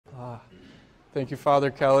Thank you,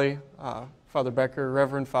 Father Kelly, Father Becker,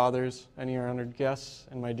 Reverend Fathers, any honored guests,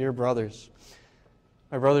 and my dear brothers.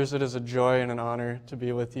 My brothers, it is a joy and an honor to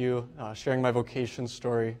be with you, sharing my vocation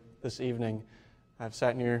story this evening. I've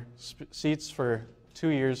sat in your seats for 2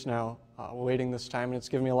 years now, waiting this time, and it's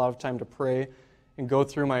given me a lot of time to pray and go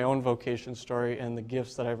through my own vocation story and the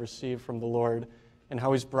gifts that I've received from the Lord and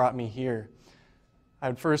how He's brought me here.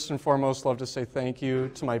 I'd first and foremost love to say thank you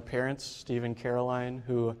to my parents, Steve and Caroline,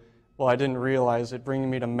 who, well, I didn't realize it, bringing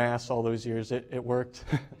me to Mass all those years, it worked.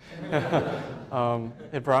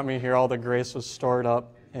 It brought me here, all the grace was stored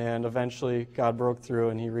up, and eventually God broke through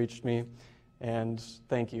and He reached me, and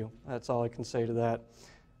thank you. That's all I can say to that.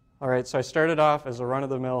 All right, so I started off as a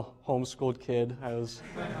run-of-the-mill homeschooled kid. I was,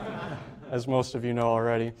 as most of you know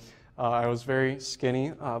already, I was very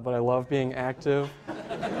skinny, but I love being active.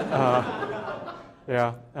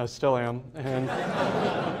 Yeah, I still am.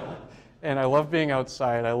 And I love being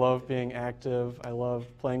outside. I love being active. I love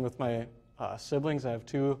playing with my siblings. I have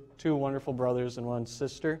two wonderful brothers and one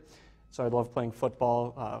sister. So I love playing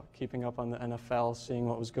football, keeping up on the NFL, seeing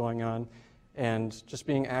what was going on, and just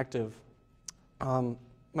being active.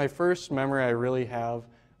 My first memory I really have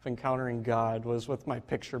of encountering God was with my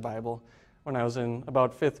picture Bible when I was in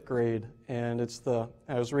about 5th grade. And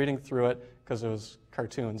I was reading through it because it was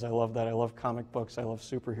cartoons. I love that. I love comic books. I love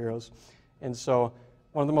superheroes. And so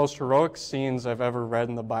one of the most heroic scenes I've ever read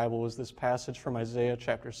in the Bible was this passage from Isaiah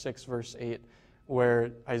chapter 6, verse 8,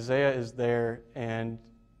 where Isaiah is there and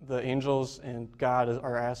the angels and God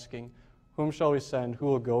are asking, "Whom shall we send? Who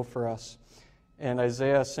will go for us?" And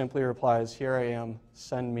Isaiah simply replies, "Here I am,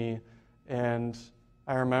 send me." And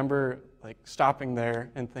I remember stopping there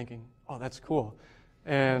and thinking, "Oh, that's cool."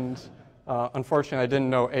 And unfortunately, I didn't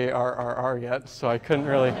know ARRR yet, so I couldn't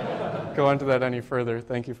really go into that any further.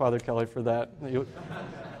 Thank you, Father Kelly, for that.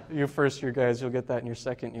 You first-year guys, you'll get that in your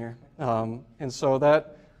second year. And so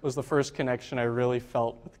that was the first connection I really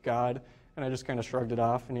felt with God, and I just kind of shrugged it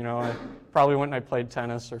off. And, I probably went and I played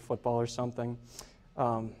tennis or football or something.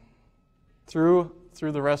 Through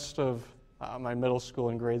the rest of my middle school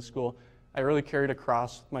and grade school, I really carried a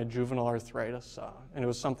cross with my juvenile arthritis, and it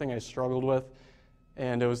was something I struggled with.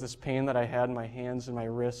 And it was this pain that I had in my hands and my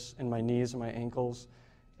wrists and my knees and my ankles.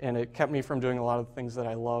 And it kept me from doing a lot of the things that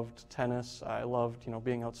I loved. Tennis, I loved,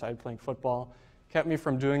 being outside playing football. Kept me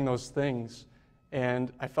from doing those things.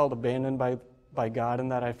 And I felt abandoned by God in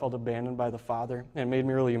that. I felt abandoned by the Father. And it made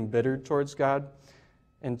me really embittered towards God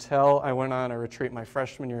until I went on a retreat my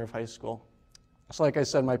freshman year of high school. So like I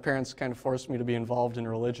said, my parents kind of forced me to be involved in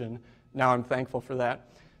religion. Now I'm thankful for that.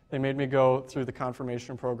 They made me go through the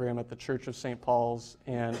confirmation program at the Church of St. Paul's,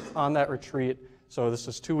 and on that retreat, so this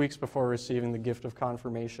was 2 weeks before receiving the gift of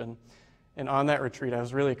confirmation, and on that retreat I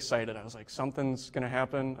was really excited. I was like, something's going to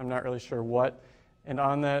happen, I'm not really sure what, and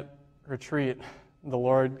on that retreat, the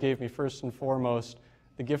Lord gave me first and foremost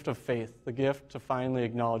the gift of faith, the gift to finally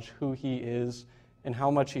acknowledge who He is and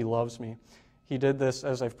how much He loves me. He did this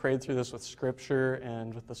as I've prayed through this with Scripture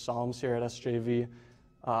and with the Psalms here at SJV.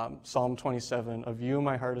 Psalm 27, "Of you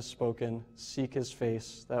my heart has spoken, seek His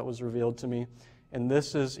face," that was revealed to me. "And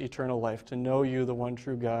this is eternal life, to know you, the one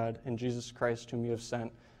true God, and Jesus Christ whom you have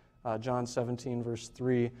sent." John 17, verse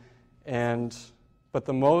 3. But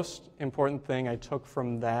the most important thing I took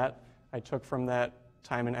from that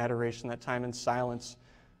time in adoration, that time in silence,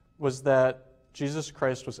 was that Jesus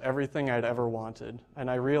Christ was everything I'd ever wanted. And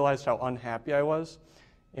I realized how unhappy I was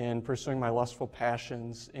in pursuing my lustful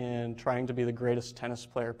passions, in trying to be the greatest tennis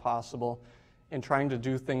player possible, in trying to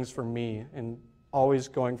do things for me, and always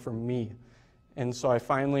going for me. And so I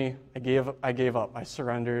gave up. I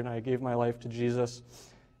surrendered, I gave my life to Jesus,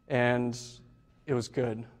 and it was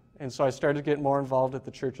good. And so I started to get more involved at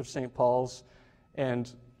the Church of St. Paul's,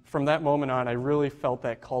 and from that moment on, I really felt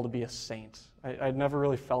that call to be a saint. I'd never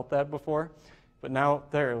really felt that before, but now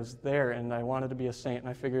it was there, and I wanted to be a saint, and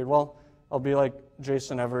I figured, well, I'll be like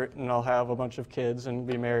Jason Everett, and I'll have a bunch of kids and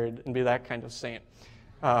be married and be that kind of saint.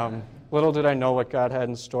 Little did I know what God had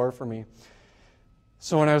in store for me.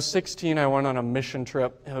 So when I was 16, I went on a mission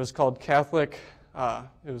trip. It was called Catholic, I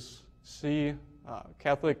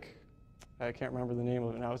can't remember the name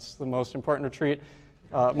of it now. It's the most important retreat,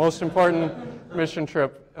 most important mission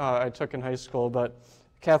trip I took in high school, but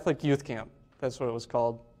Catholic Youth Camp, that's what it was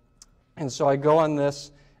called. And so I go on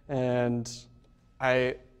this, and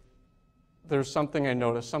there's something I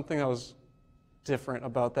noticed, something that was different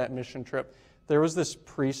about that mission trip. There was this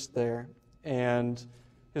priest there, and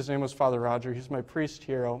his name was Father Roger. He's my priest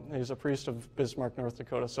hero. He's a priest of Bismarck, North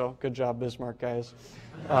Dakota, so good job, Bismarck, guys.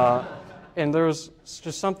 And there was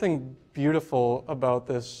just something beautiful about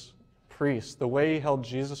this priest, the way he held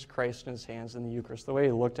Jesus Christ in his hands in the Eucharist, the way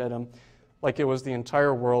he looked at him, like it was the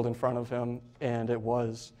entire world in front of him, and it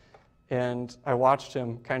was. And I watched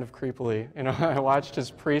him kind of creepily. I watched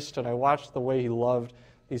his priesthood. I watched the way he loved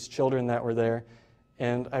these children that were there,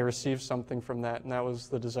 and I received something from that, and that was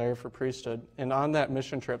the desire for priesthood. And on that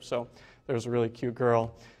mission trip, so there was a really cute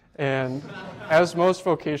girl, and as most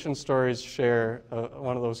vocation stories share,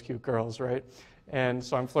 one of those cute girls, right? And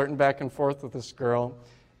so I'm flirting back and forth with this girl,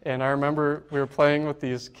 and I remember we were playing with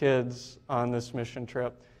these kids on this mission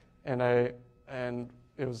trip, and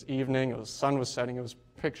it was evening, the sun was setting, it was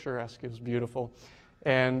picturesque, it was beautiful.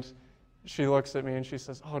 And she looks at me and she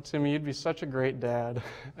says, "Oh, Timmy, you'd be such a great dad."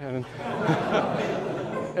 And,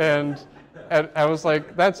 and I was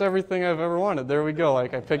like, that's everything I've ever wanted. There we go.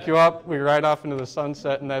 Like, I pick you up, we ride off into the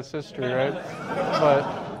sunset, and that's history, right?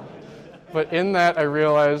 But in that, I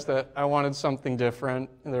realized that I wanted something different,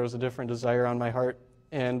 and there was a different desire on my heart.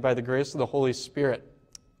 And by the grace of the Holy Spirit,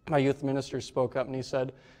 my youth minister spoke up and he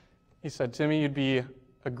said, "Timmy, you'd be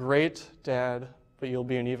a great dad, but you'll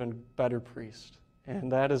be an even better priest."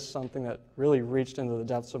 And that is something that really reached into the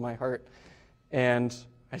depths of my heart. And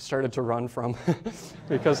I started to run from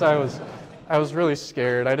because I was really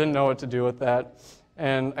scared. I didn't know what to do with that.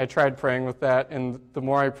 And I tried praying with that, and the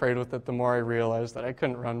more I prayed with it, the more I realized that I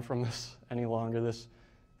couldn't run from this any longer.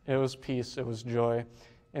 It was peace, it was joy.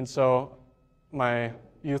 And so my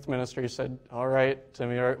youth minister said, "All right,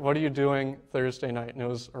 Timmy, what are you doing Thursday night?" And it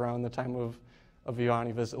was around the time of a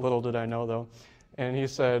Vianney visit. Little did I know, though. And he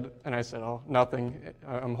said, and I said, "Oh, nothing.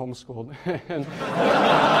 I'm homeschooled." And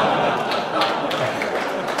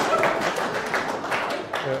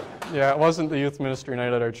yeah, it wasn't the youth ministry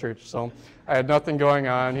night at our church, so I had nothing going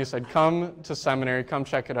on. He said, "Come to seminary, come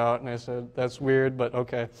check it out." And I said, "That's weird, but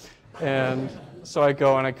okay." And so I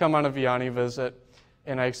go, and I come on a Vianney visit,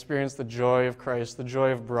 and I experience the joy of Christ, the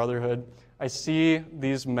joy of brotherhood. I see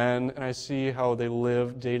these men, and I see how they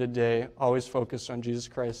live day to day, always focused on Jesus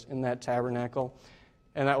Christ in that tabernacle.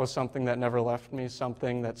 And that was something that never left me,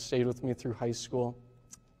 something that stayed with me through high school.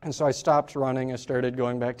 And so I stopped running. I started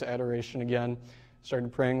going back to adoration again,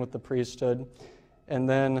 started praying with the priesthood. And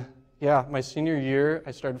then, my senior year,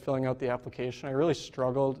 I started filling out the application. I really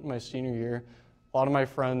struggled my senior year. A lot of my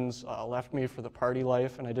friends left me for the party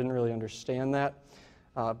life, and I didn't really understand that.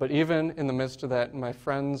 But even in the midst of that, my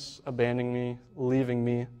friends abandoning me, leaving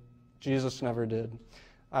me, Jesus never did.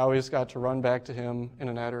 I always got to run back to him in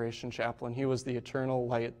an adoration chapel, and he was the eternal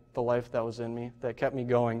light, the life that was in me, that kept me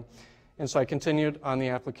going. And so I continued on the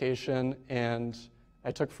application, and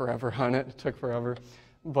I took forever on it. It took forever.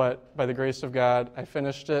 But by the grace of God, I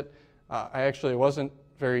finished it. It wasn't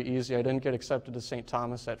very easy. I didn't get accepted to St.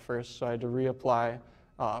 Thomas at first, so I had to reapply.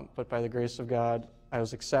 But by the grace of God, I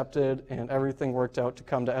was accepted, and everything worked out to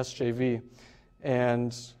come to SJV.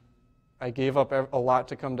 And I gave up a lot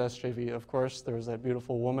to come to SJV. Of course, there was that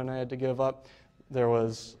beautiful woman I had to give up. There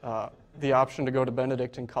was the option to go to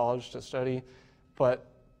Benedictine College to study. But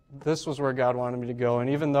this was where God wanted me to go. And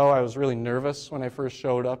even though I was really nervous when I first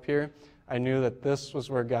showed up here, I knew that this was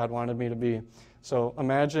where God wanted me to be. So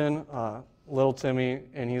imagine little Timmy,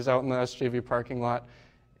 and he's out in the SJV parking lot,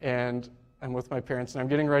 and I'm with my parents, and I'm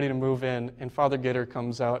getting ready to move in, and Father Gitter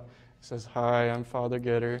comes out. He says, "Hi, I'm Father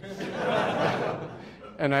Gitter."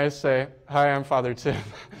 And I say, "Hi, I'm Father Tim."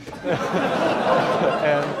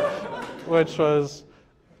 And which was,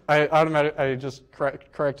 I just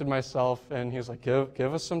corrected myself, and he was like,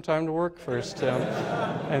 give us some time to work first, Tim.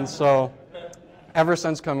 And so ever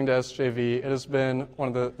since coming to SJV, it has been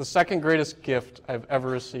one of the second greatest gift I've ever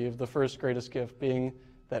received, the first greatest gift being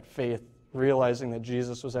that faith, realizing that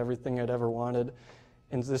Jesus was everything I'd ever wanted.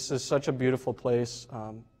 And this is such a beautiful place.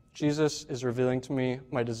 Jesus is revealing to me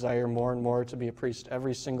my desire more and more to be a priest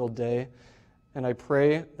every single day. And I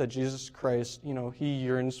pray that Jesus Christ, he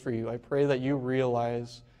yearns for you. I pray that you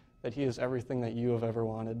realize that he is everything that you have ever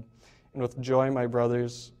wanted. And with joy, my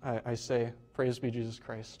brothers, I say, praise be Jesus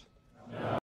Christ. Amen.